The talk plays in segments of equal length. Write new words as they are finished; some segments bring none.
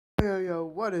Yo,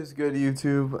 what is good,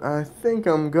 YouTube? I think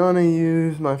I'm gonna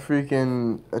use my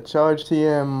freaking a charge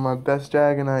TM, my best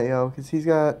Dragonite, yo, because he's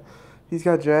got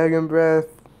Dragon Breath,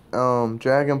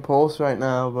 Dragon Pulse right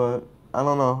now, but I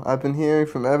don't know. I've been hearing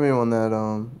from everyone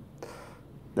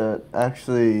that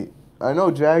actually I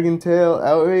know Dragon Tail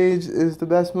Outrage is the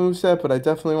best moveset, but I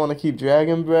definitely want to keep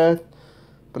Dragon Breath.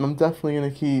 But I'm definitely gonna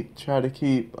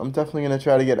I'm definitely gonna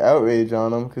try to get Outrage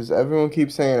on him because everyone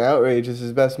keeps saying Outrage is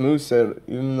his best moveset,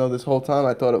 even though this whole time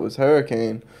I thought it was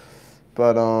Hurricane.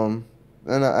 But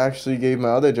then I actually gave my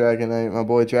other Dragonite, my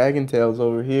boy Dragon Tails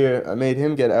over here. I made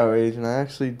him get Outrage, and I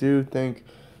actually do think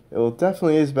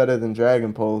definitely is better than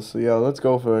Dragon Pulse. So yo, let's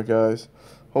go for it, guys.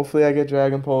 Hopefully I get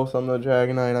Dragon Pulse on the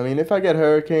Dragonite. I mean, if I get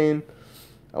Hurricane,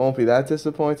 I won't be that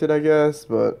disappointed, I guess.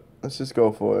 But let's just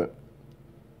go for it.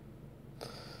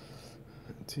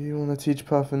 Do you want to teach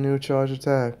Puff a new charge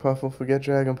attack? Puff will forget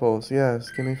Dragon Pulse. Yes,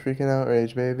 give me freaking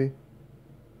Outrage, baby.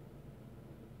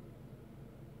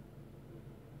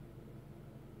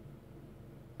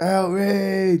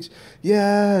 Outrage!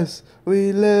 Yes!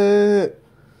 We lit!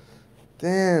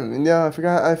 Damn, and yeah, I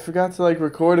forgot to like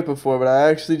record it before, but I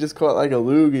actually just caught like a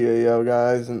Lugia, yo,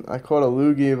 guys, and I caught a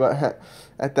Lugia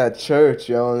at that church,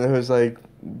 yo, and there was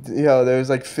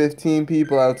like 15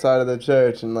 people outside of the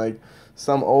church, and like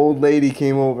some old lady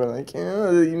came over, like, yeah,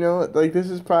 like this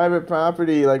is private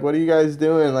property, like what are you guys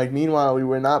doing? Like meanwhile, we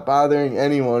were not bothering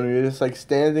anyone, we were just like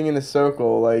standing in a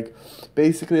circle, like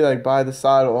basically like by the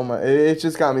side of it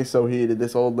just got me so heated.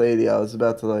 This old lady, I was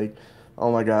about to like.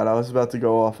 Oh my god, I was about to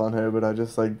go off on her, but I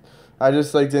just like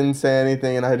didn't say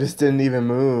anything and I just didn't even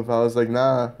move. I was like,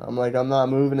 nah. I'm not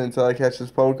moving until I catch this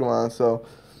Pokemon. So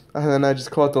and then I just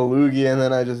caught the Lugia and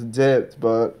then I just dipped.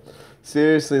 But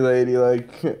seriously, lady,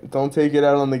 like don't take it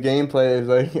out on the game players.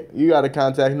 Like you gotta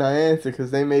contact Niantic because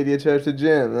they made you church a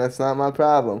gym. That's not my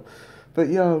problem. But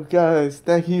yo, guys,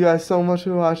 thank you guys so much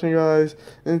for watching, guys.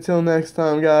 Until next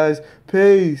time, guys.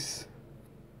 Peace.